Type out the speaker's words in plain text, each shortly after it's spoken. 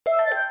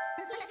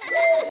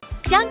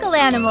Jungle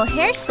Animal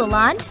Hair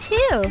Salon,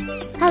 too.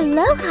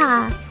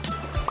 Aloha!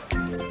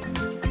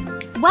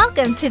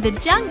 Welcome to the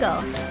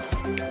jungle.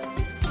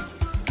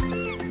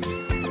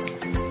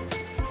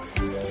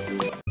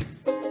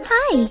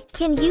 Hi,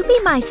 can you be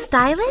my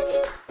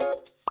stylist?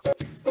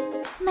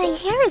 My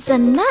hair is a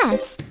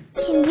mess.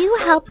 Can you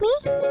help me?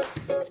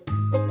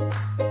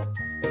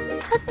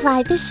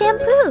 Apply the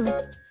shampoo.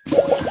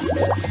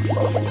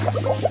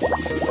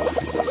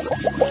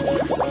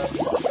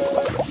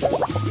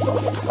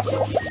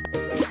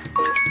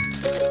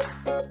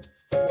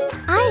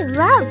 I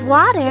love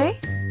water.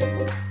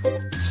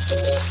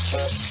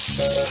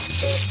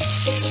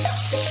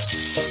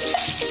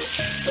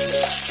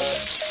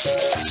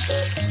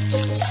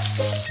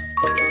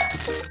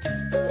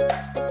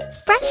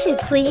 Brush it,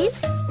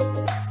 please.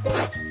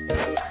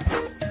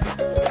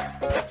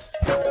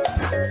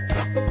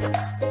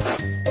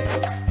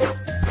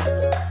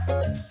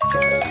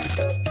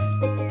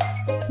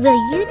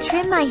 Will you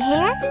trim my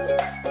hair?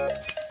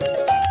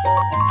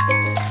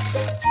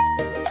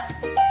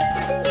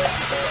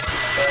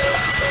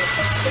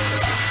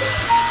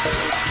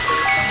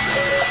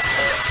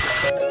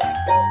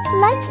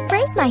 Let's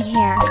braid my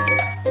hair.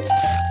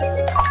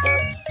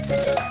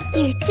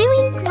 You're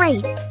doing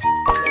great.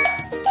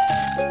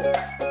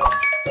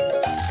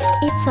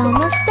 It's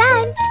almost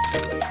done.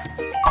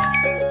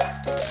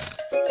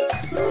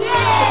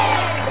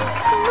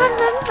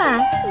 Mama,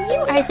 you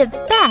are the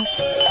best.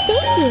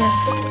 Thank you.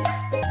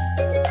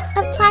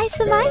 Apply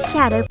some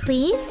eyeshadow,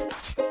 please.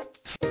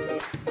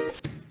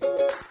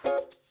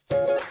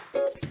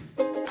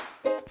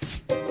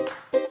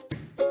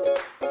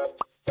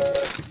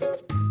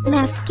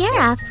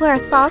 Mascara for a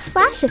false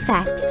lash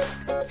effect.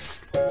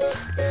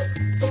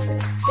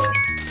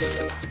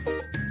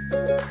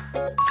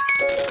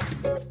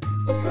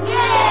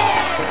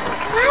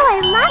 Wow, I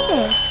love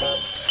it!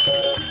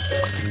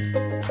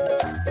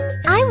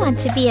 I want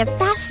to be a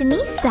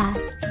fashionista.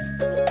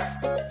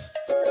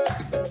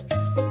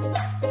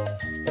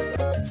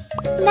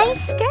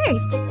 Nice skirt.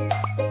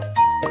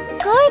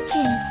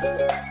 Gorgeous.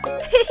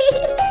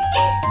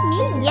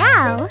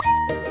 Meow.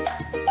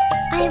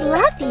 I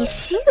love these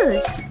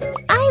shoes.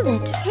 I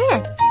look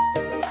hip.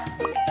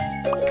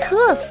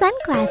 Cool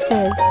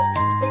sunglasses.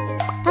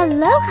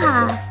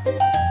 Aloha.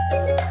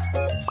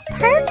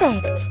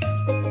 Perfect.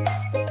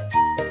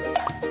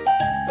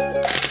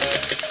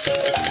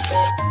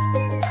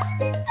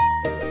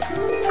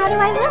 How do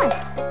I look?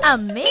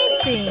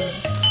 Amazing!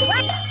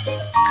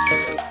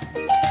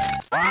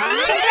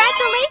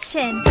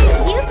 Congratulations!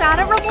 You got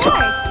a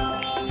reward!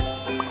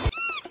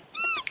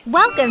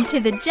 Welcome to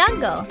the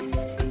jungle!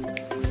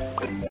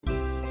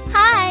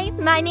 Hi,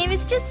 my name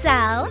is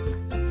Gizelle.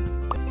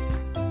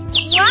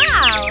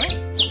 Wow!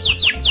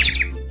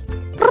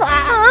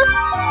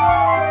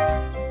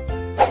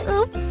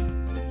 Oops!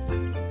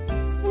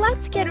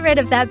 Let's get rid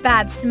of that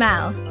bad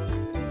smell.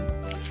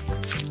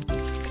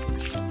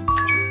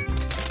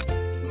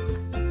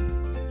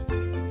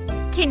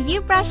 Can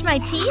you brush my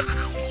teeth?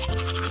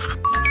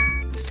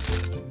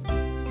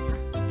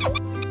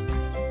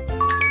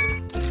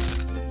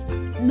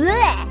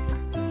 Blech!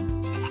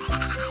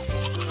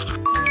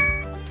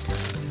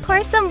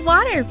 Pour some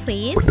water,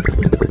 please.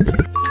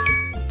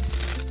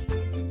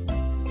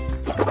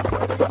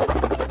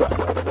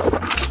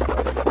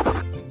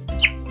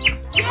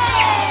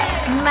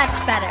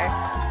 Much better.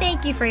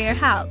 Thank you for your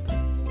help.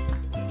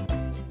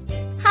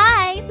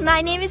 Hi,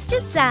 my name is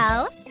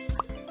Gizelle.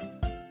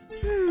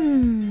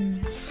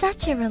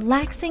 Such a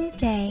relaxing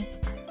day.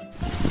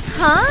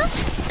 Huh?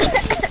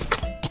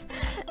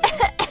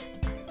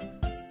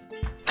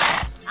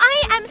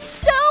 I am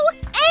so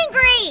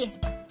angry!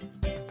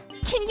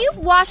 Can you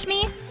wash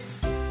me?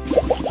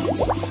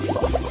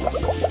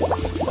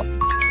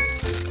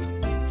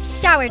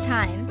 Shower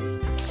time.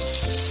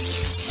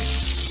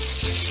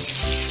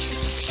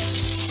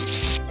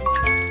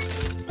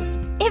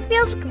 It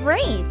feels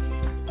great.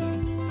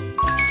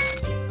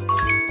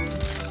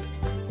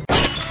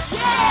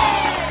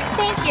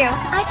 Thank you.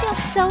 I feel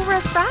so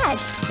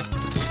refreshed.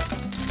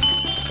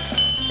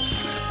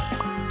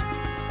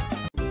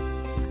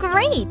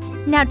 Great!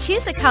 Now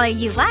choose a color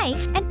you like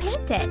and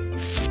paint it.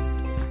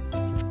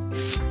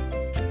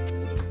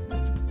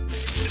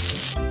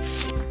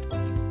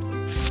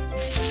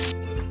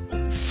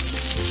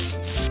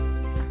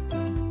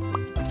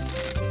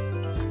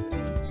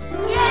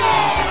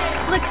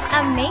 Looks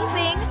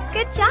amazing!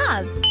 Good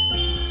job!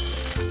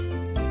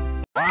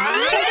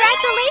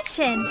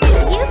 Congratulations!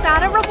 You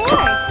got a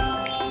reward!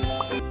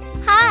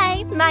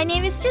 Hi, my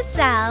name is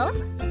Gizelle.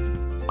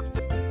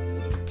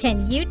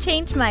 Can you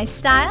change my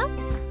style?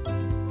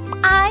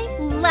 I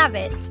love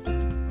it!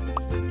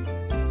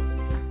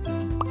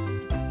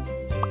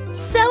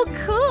 So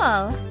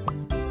cool!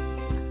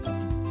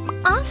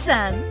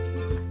 Awesome!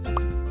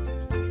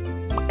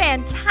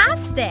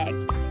 Fantastic!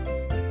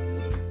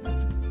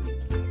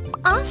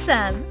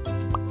 Awesome!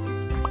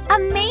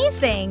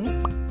 Amazing!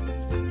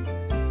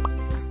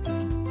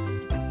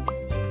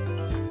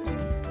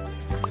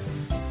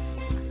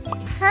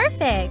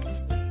 Perfect!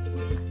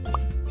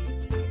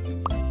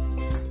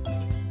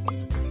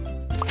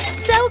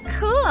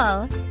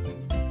 cool!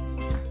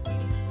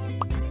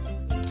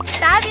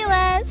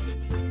 Fabulous!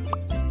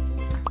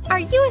 Are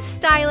you a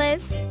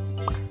stylist?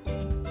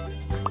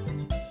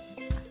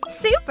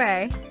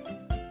 Super!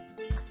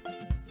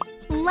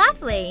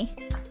 Lovely!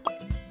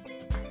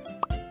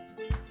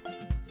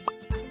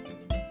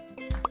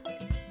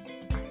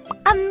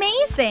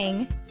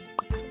 Amazing!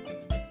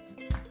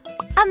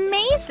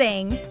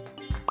 Amazing!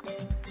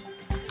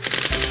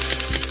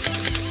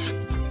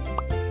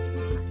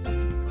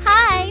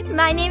 Hi,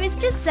 my name is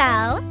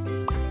Gizelle.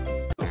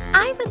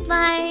 I would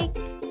like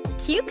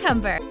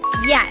cucumber.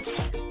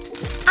 Yes.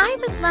 I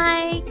would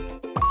like...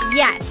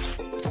 Yes.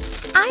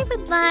 I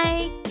would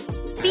like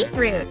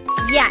beetroot.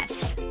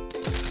 Yes.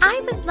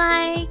 I would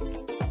like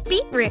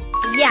beetroot.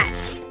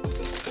 Yes.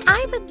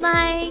 I would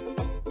like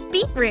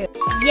beetroot.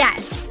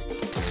 Yes.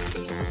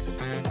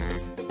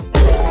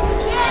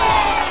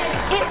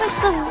 It was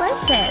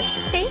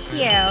delicious. Thank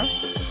you.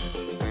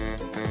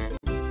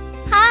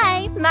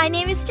 Hi, my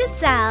name is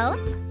Gizelle.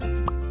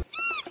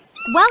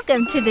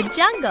 Welcome to the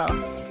jungle.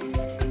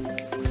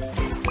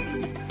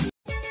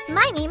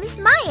 My name is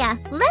Maya.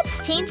 Let's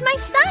change my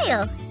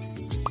style.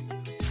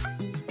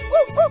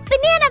 Ooh,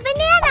 banana,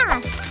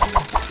 banana!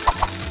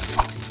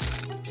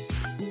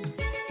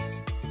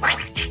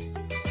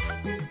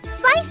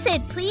 Slice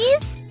it,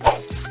 please.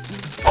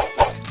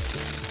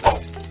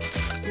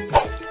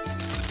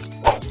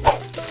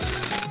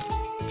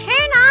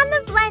 Turn on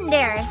the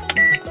blender.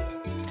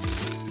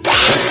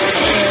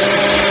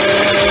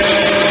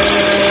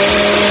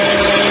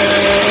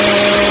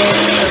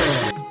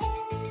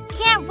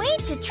 Can't wait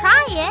to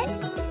try it.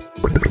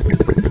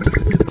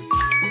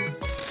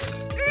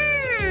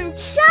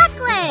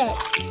 Chocolate!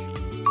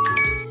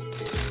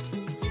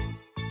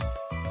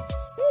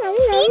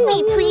 Feed me,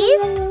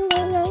 please.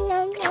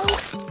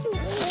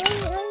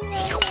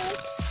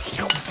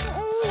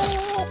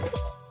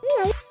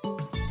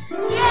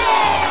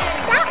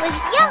 That was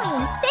yummy!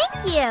 Thank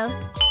you!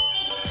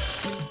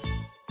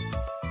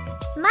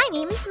 My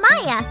name is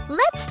Maya.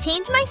 Let's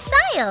change my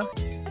style.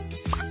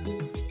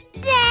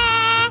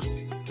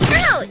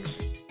 Ouch!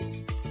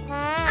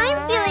 I'm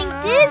feeling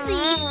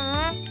dizzy.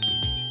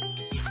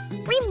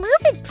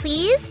 Remove it,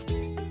 please.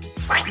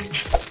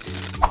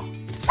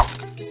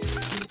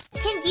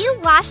 Can you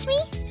wash me?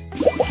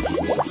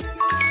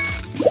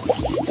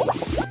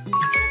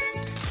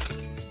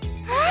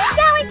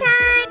 Shower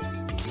time!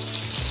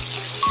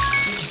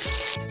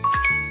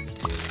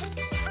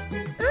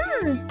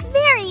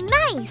 Very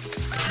nice.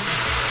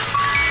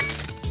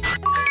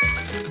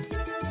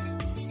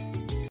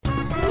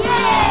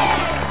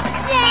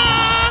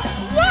 Yes,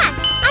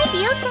 I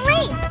feel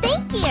great.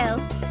 Thank you.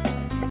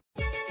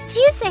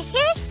 Choose a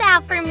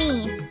hairstyle for me.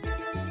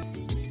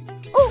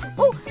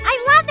 Ooh, I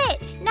love it.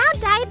 Now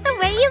dye it the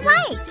way you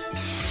like.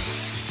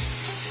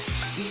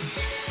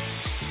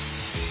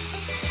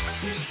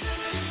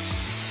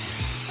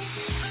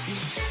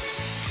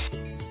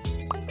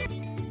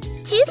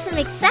 Choose some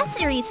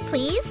accessories,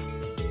 please.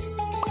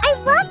 I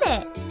love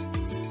it.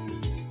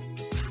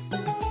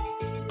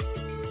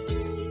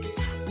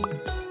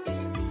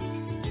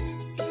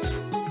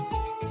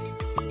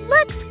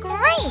 Looks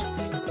great.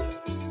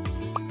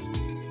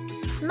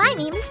 My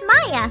name is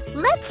Maya.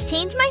 Let's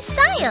change my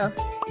style.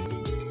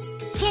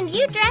 Can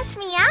you dress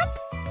me up?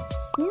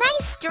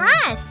 Nice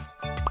dress.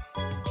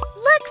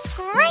 Looks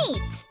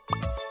great.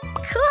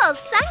 Cool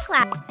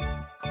sunglasses.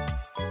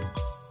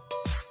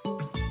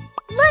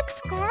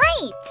 Looks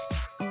great.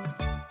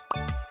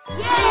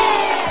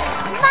 Yay!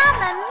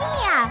 Mamma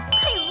mia!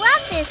 I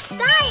love this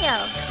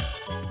style.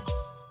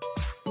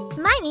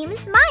 My name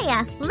is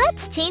Maya.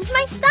 Let's change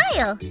my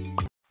style.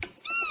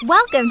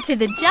 Welcome to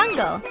the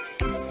jungle.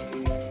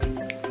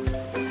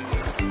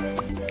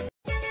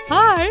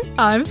 Hi,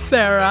 I'm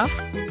Sarah.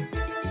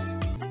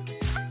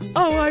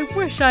 Oh, I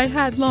wish I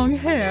had long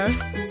hair.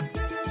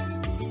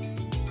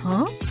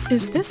 Huh?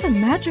 Is this a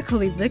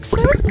magical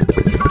elixir?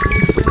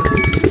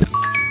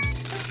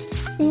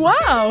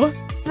 Wow!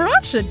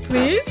 Brush it,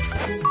 please.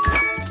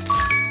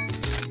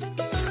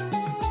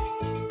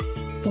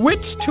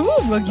 Which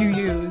tool will you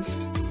use?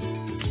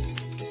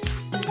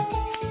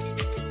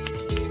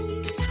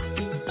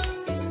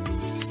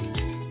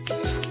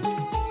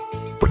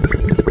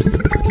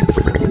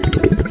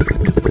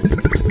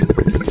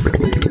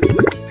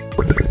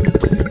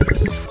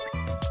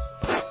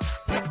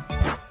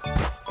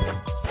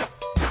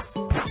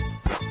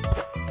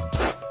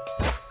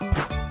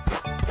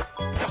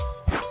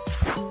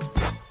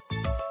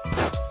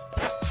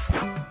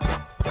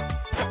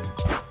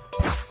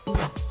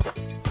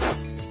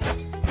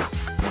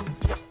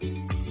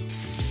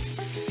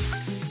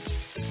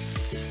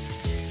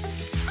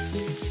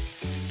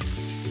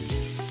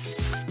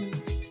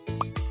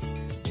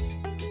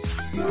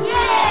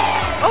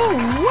 Oh,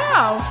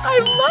 wow! I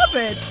love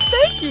it!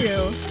 Thank you!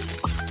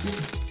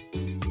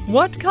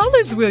 What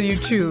colors will you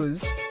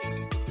choose?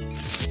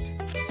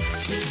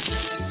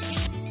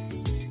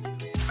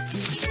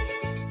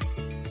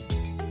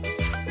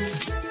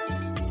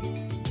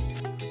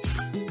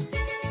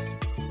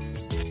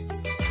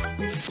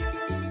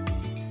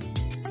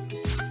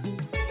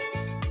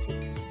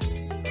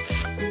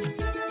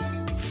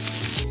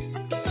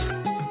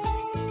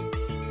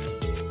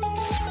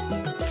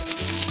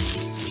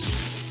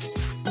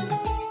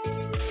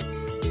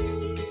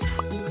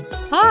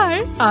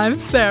 Hi, I'm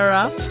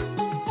Sarah.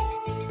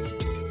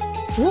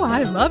 Oh,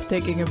 I love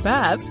taking a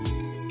bath.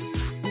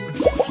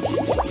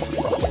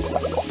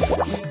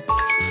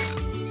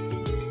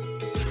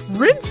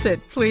 Rinse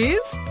it,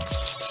 please.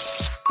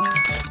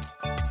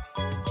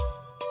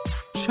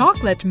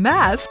 Chocolate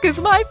mask is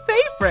my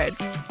favorite.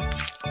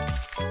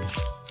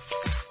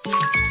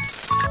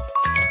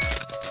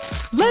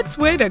 Let's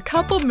wait a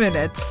couple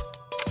minutes.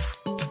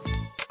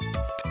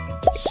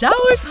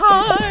 Shower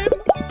time!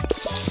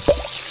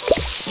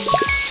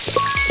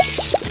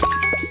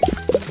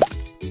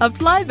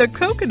 Apply the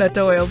coconut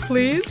oil,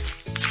 please.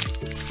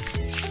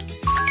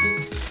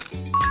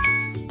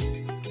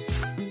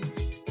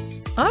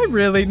 I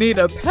really need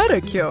a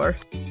pedicure.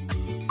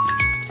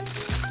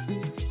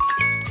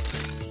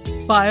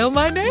 File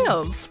my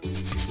nails.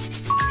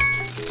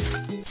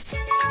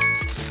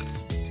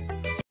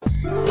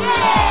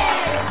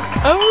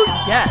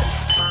 Oh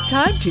yes!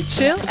 Time to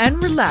chill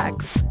and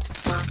relax.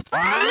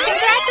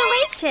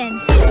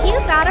 Congratulations! You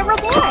got a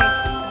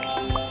reward!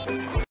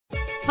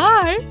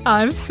 Hi,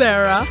 I'm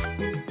Sarah.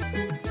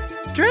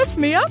 Dress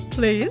me up,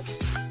 please.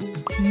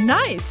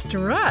 Nice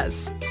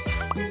dress.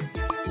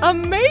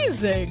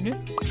 Amazing!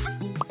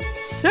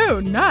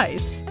 So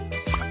nice.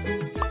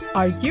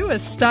 Are you a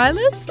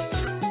stylist?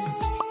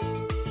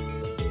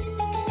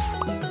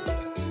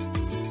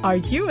 Are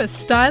you a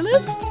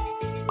stylist?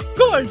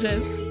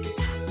 Gorgeous!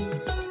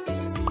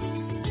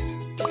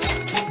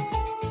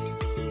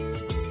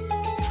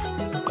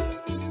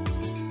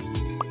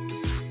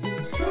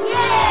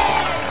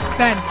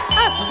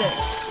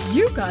 Fantastic!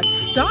 You got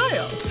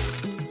style!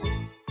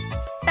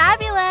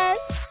 Fabulous!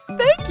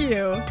 Thank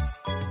you!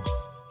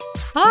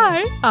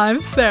 Hi, I'm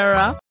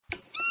Sarah.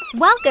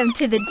 Welcome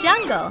to the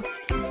jungle.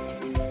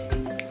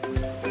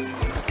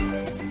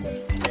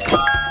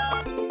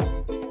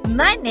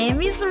 My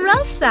name is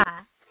Rosa.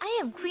 I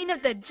am queen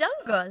of the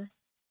jungle.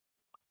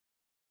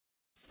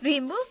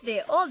 Remove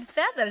the old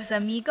feathers,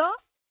 amigo.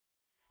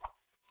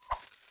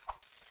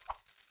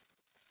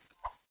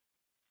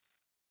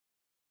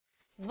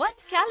 What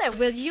color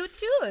will you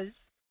choose?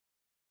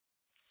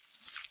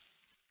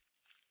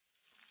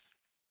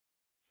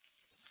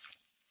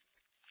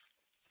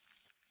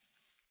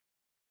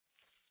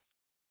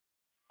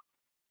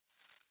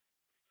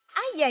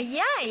 Ay, ay,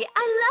 ay,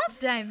 I love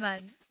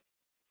diamonds.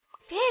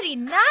 Very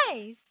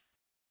nice.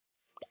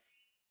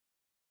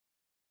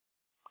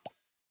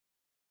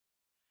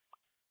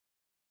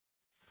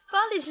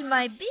 Polish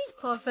my beak,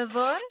 por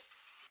favor.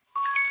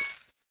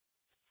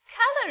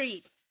 Color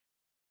it.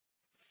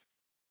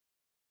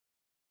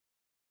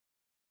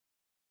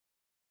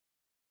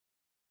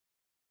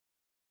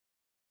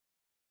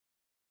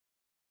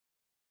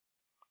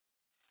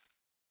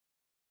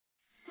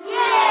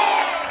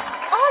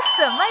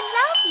 Awesome, I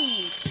love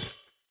it.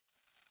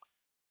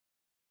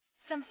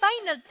 Some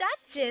final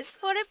touches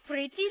for a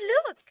pretty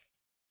look.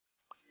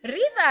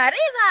 Riva,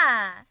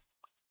 Riva!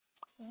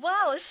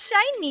 Wow,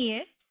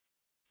 shiny!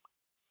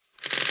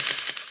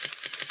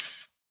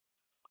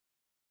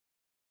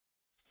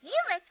 You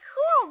look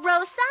cool,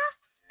 Rosa.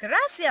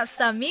 Gracias,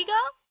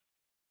 amigo.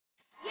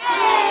 Yay!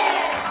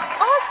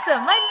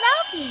 Awesome, I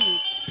love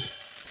it.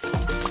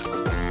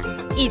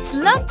 It's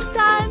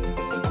lunchtime.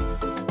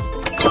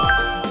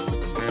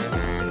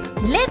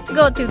 Let's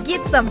go to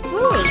get some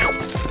food.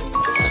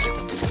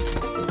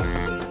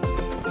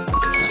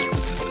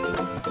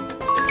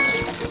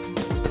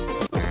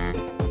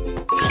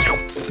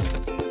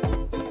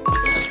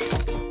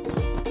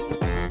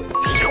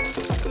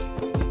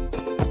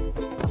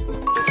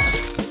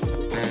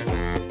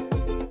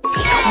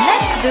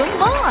 Do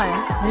more!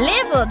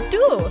 Level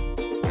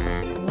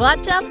 2!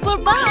 Watch out for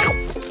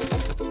bumps!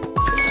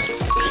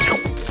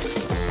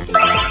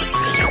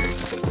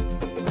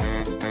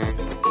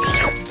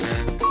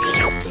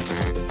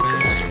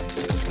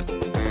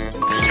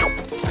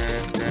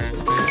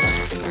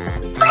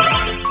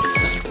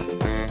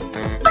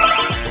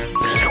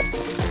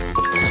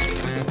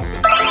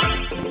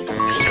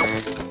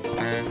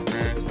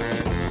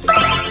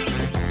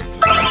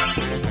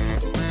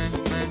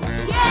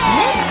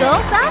 Let's go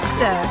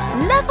faster!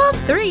 Level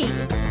 3!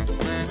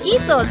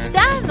 Ito's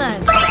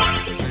diamond!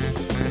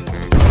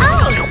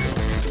 Ouch!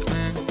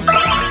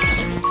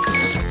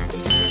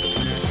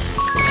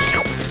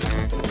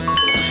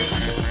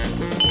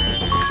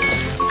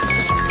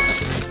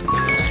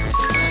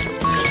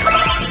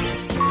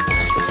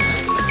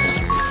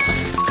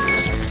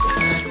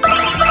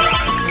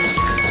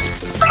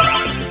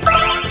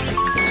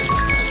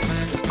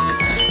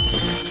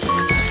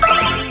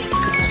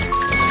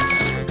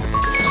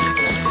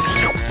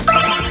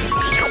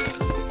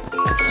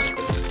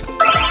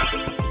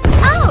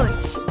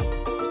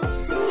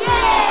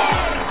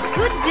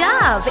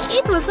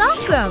 It was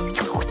awesome!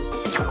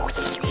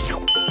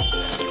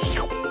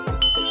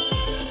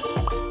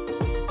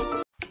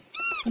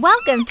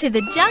 Welcome to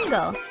the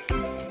jungle!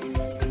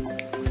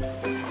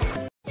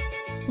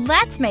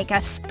 Let's make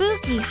a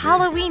spooky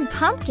Halloween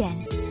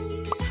pumpkin!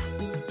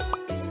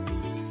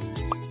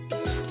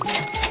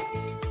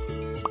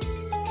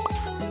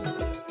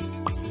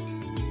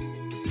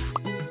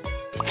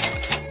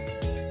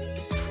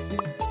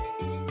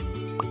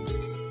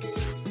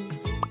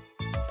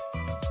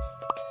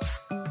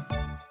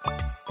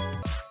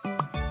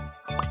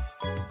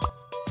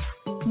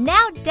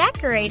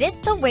 Decorate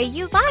it the way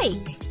you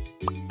like.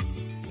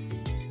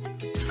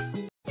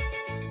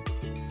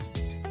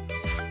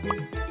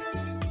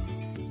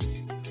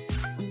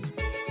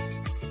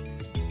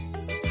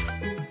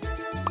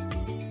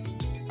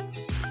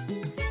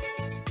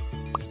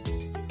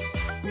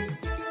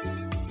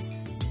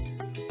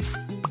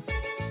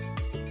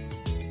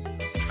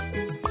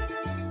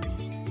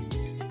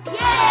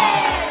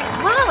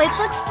 Wow, it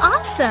looks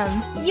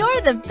awesome!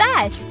 You're the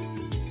best!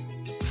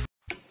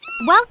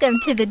 Welcome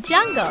to the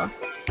jungle!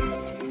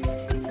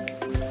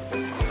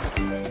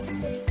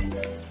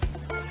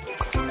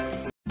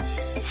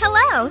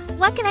 Hello,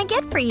 what can I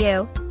get for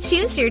you?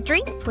 Choose your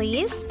drink,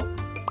 please.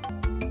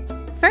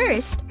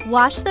 First,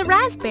 wash the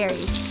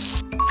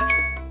raspberries.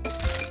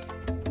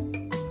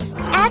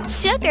 Add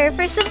sugar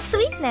for some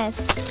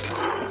sweetness.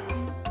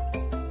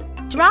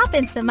 Drop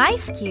in some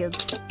ice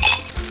cubes.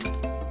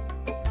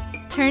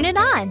 Turn it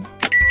on.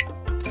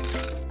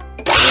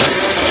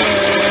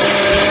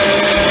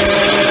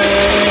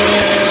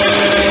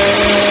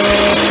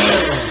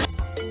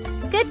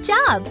 Good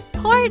job!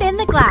 Pour it in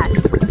the glass.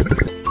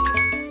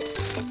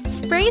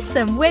 Spray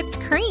some whipped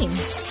cream.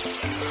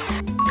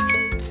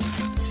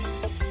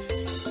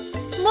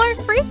 More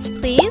fruits,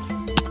 please.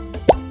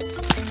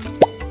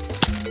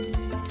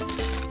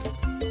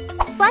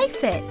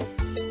 Slice it.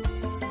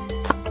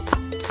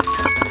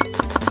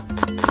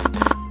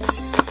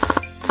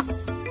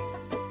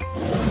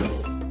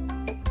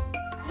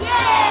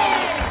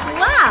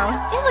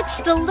 Wow, it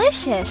looks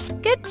delicious.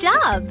 Good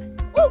job.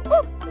 Ooh,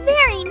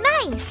 very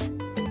nice.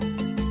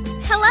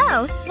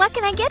 Hello, what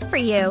can I get for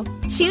you?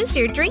 Choose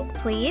your drink,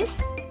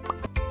 please.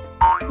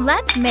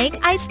 Let's make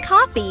iced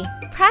coffee.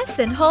 Press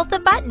and hold the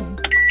button.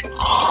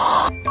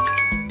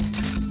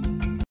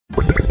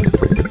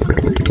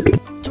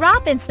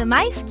 Drop in some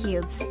ice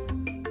cubes.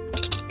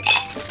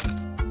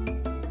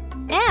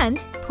 And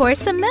pour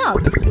some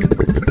milk.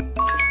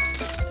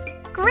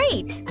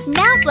 Great!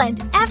 Now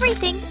blend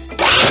everything.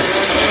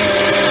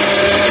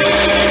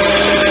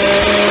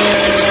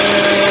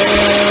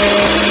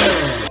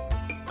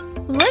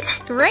 Looks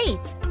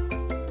great!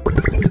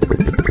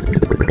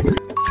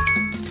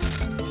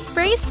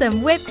 Spray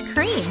some whipped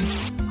cream.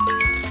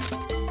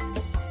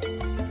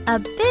 A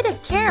bit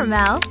of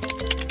caramel.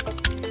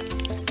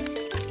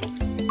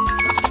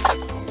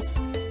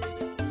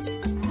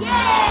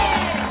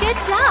 Yay! Good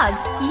job!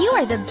 You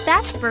are the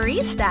best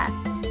barista.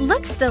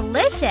 Looks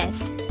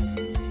delicious.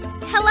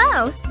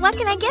 Hello, what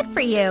can I get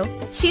for you?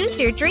 Choose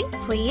your drink,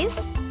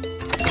 please.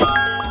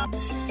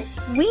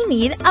 We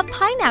need a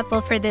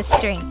pineapple for this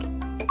drink.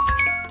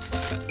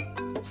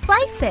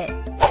 Slice it.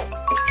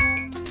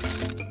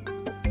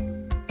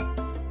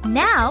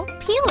 Now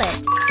peel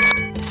it.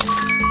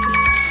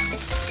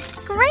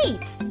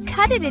 Great!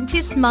 Cut it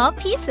into small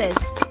pieces.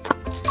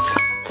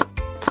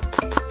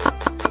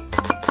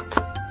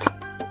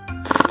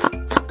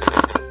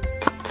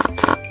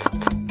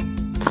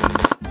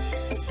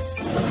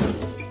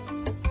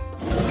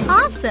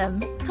 Awesome!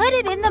 Put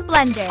it in the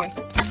blender.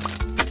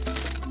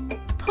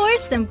 Pour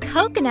some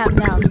coconut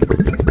milk.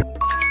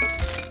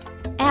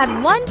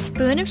 Add 1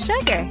 spoon of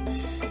sugar.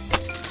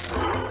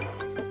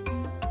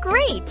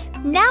 Great!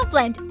 Now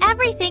blend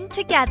everything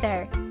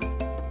together.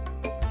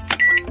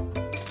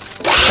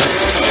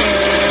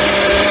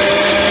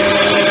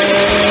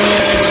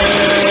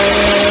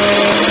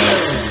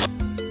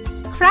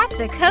 Crack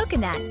the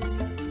coconut.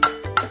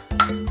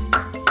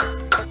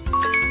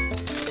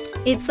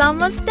 It's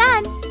almost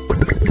done.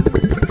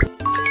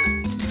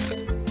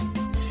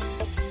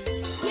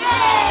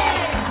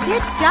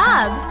 Good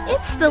job!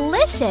 It's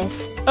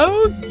delicious!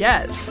 Oh,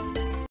 yes!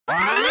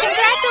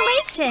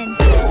 Congratulations!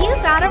 You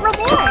got a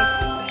reward!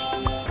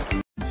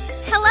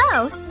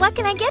 Hello, what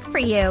can I get for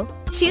you?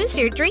 Choose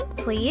your drink,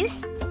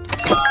 please.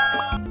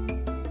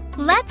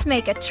 Let's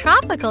make a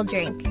tropical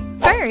drink.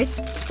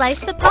 First,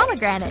 slice the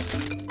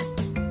pomegranate.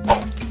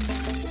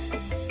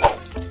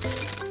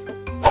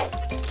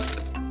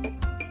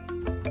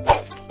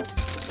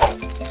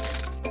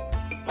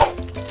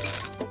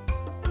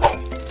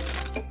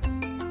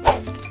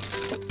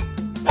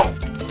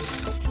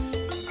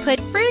 Put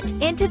fruit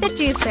into the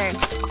juicer.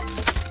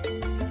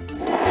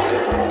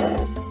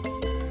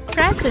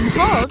 Press and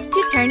hold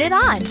to turn it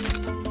on.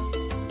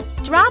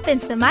 Drop in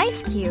some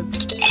ice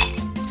cubes.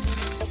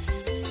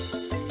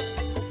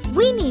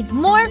 We need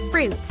more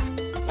fruits.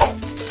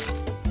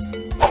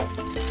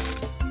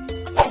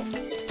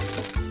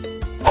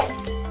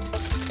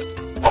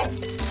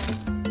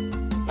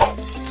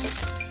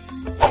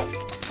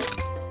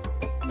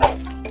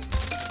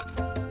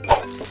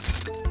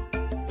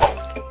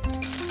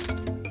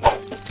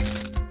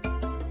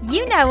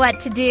 You know what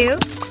to do.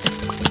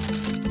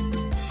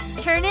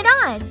 Turn it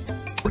on.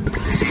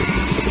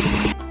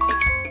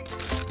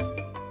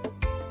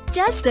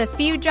 Just a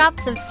few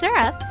drops of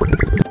syrup.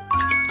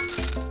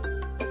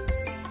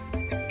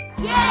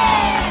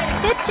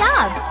 Yay! Good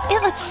job!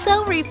 It looks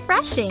so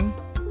refreshing.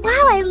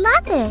 Wow, I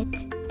love it.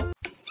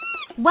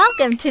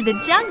 Welcome to the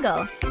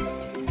jungle.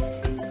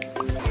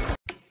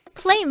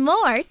 Play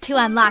more to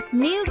unlock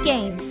new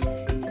games.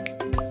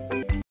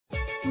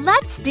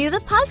 Let's do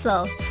the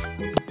puzzle.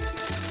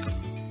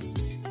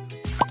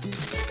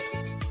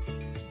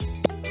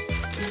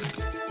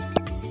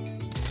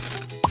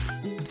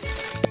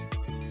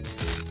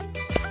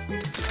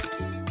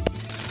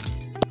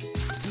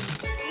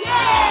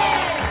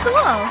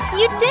 Cool!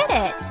 You did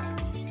it!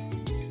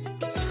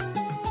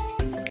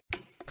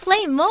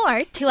 Play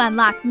more to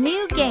unlock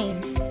new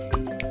games.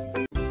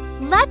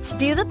 Let's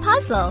do the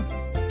puzzle.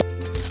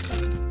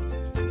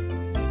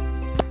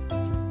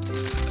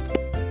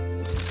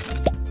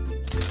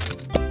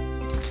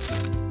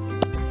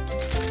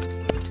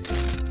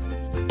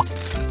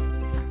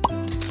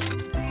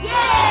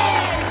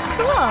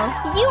 Cool!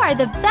 You are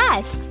the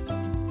best!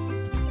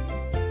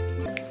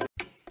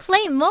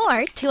 Play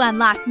more to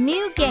unlock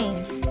new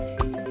games.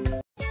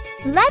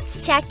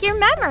 Let's check your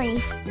memory.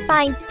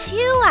 Find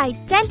 2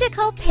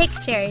 identical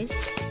pictures.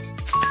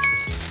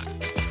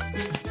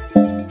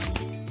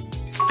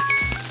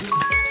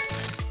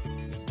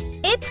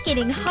 It's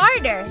getting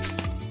harder.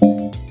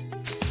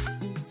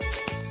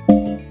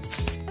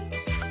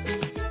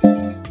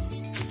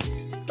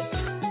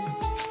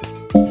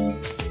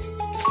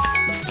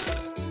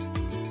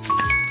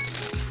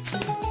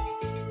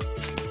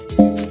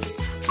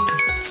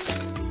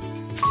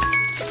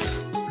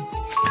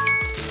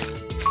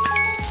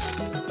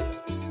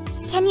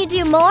 Can you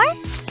do more?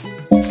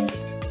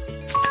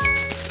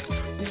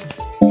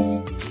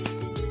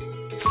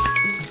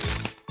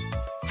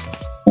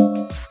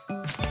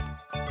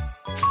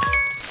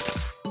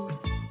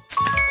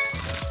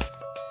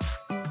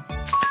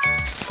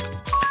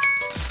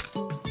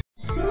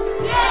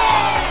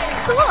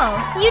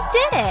 Cool! You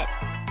did it!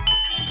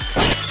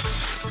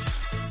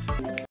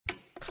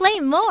 Play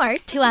more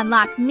to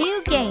unlock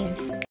new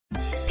games.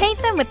 Paint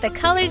them with the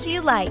colors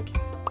you like.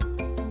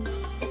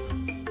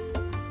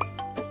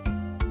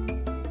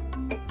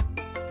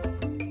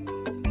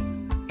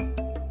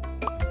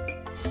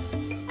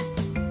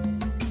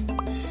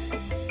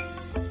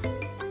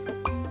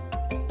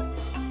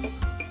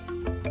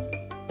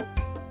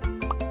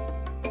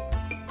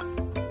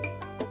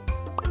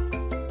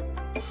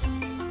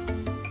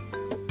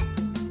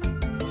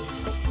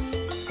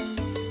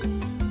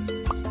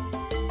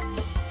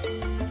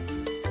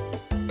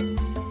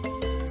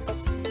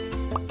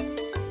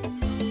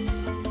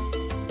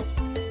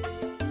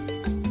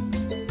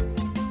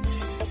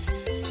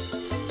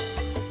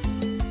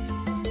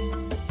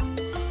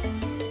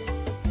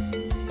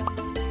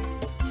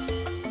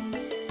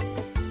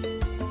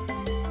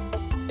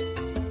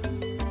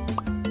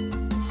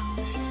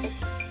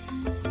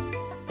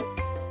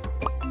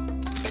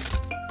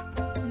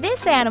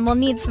 This animal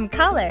needs some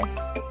color.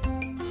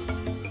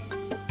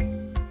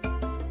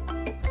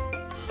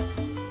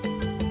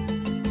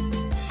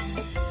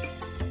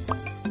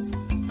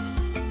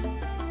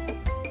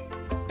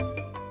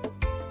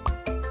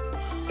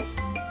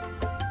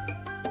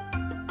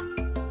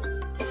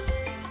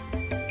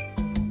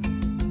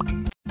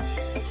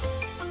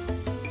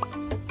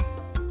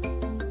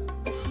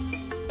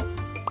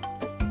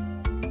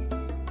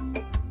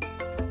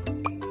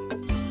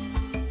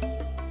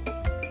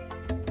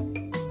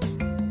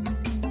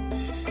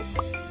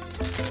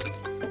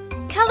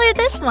 Color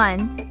this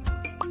one.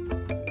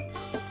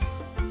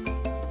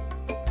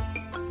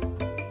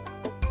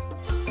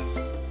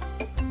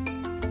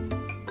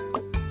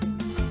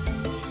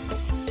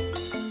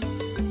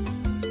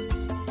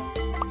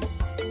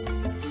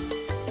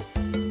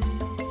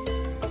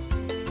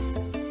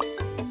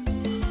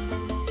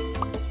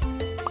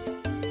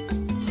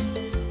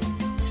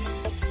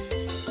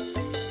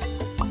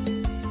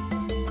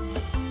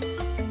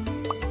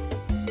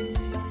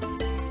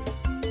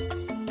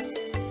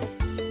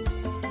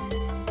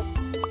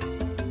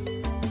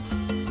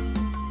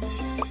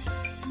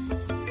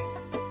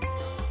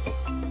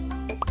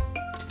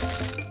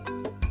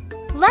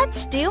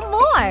 Let's do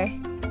more!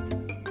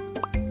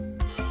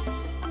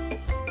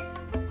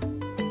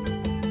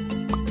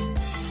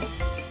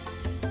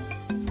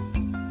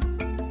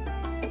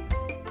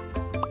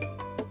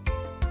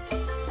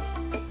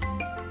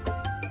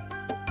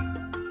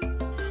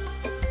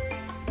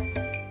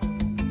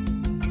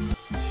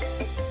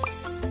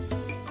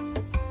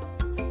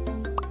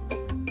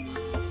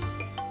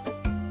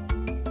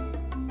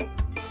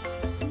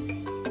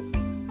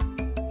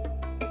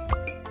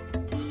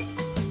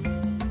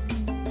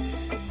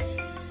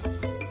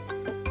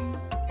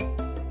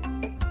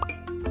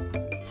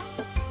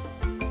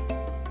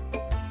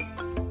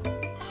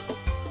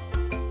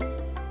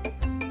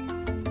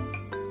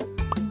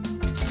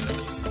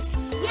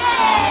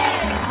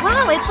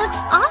 Wow, it looks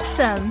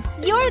awesome!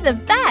 You're the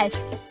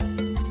best!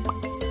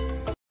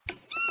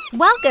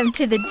 Welcome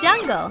to the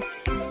jungle!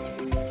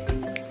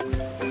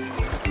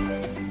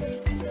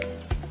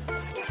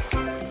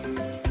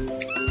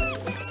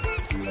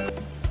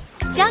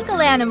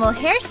 Jungle Animal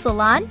Hair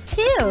Salon,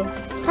 too!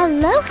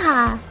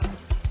 Aloha!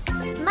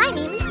 My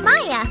name's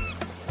Maya.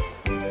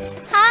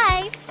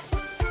 Hi!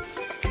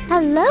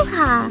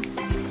 Aloha!